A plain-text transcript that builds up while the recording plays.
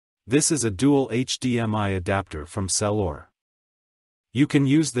This is a dual HDMI adapter from Selore. You can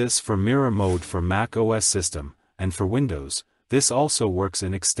use this for mirror mode for Mac OS system, and for Windows, this also works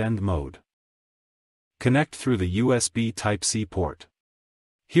in extend mode. Connect through the USB Type-C port.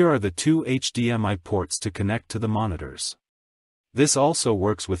 Here are the two HDMI ports to connect to the monitors. This also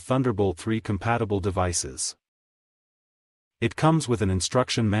works with Thunderbolt 3 compatible devices. It comes with an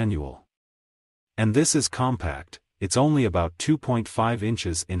instruction manual. And this is compact, it's only about 2.5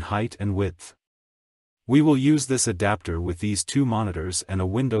 inches in height and width. We will use this adapter with these two monitors and a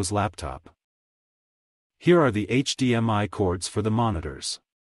Windows laptop. Here are the HDMI cords for the monitors.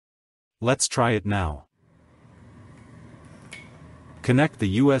 Let's try it now. Connect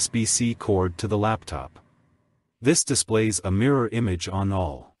the USB-C cord to the laptop. This displays a mirror image on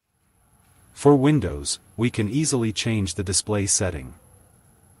all. For Windows, we can easily change the display setting.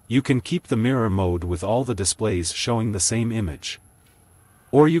 You can keep the mirror mode with all the displays showing the same image.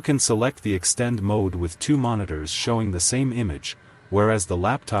 Or you can select the extend mode with two monitors showing the same image, whereas the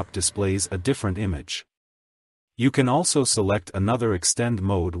laptop displays a different image. You can also select another extend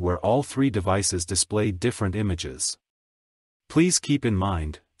mode where all three devices display different images. Please keep in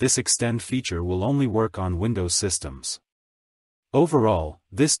mind, this extend feature will only work on Windows systems. Overall,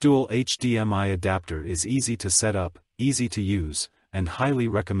 this dual HDMI adapter is easy to set up, easy to use, and highly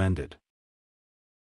recommended.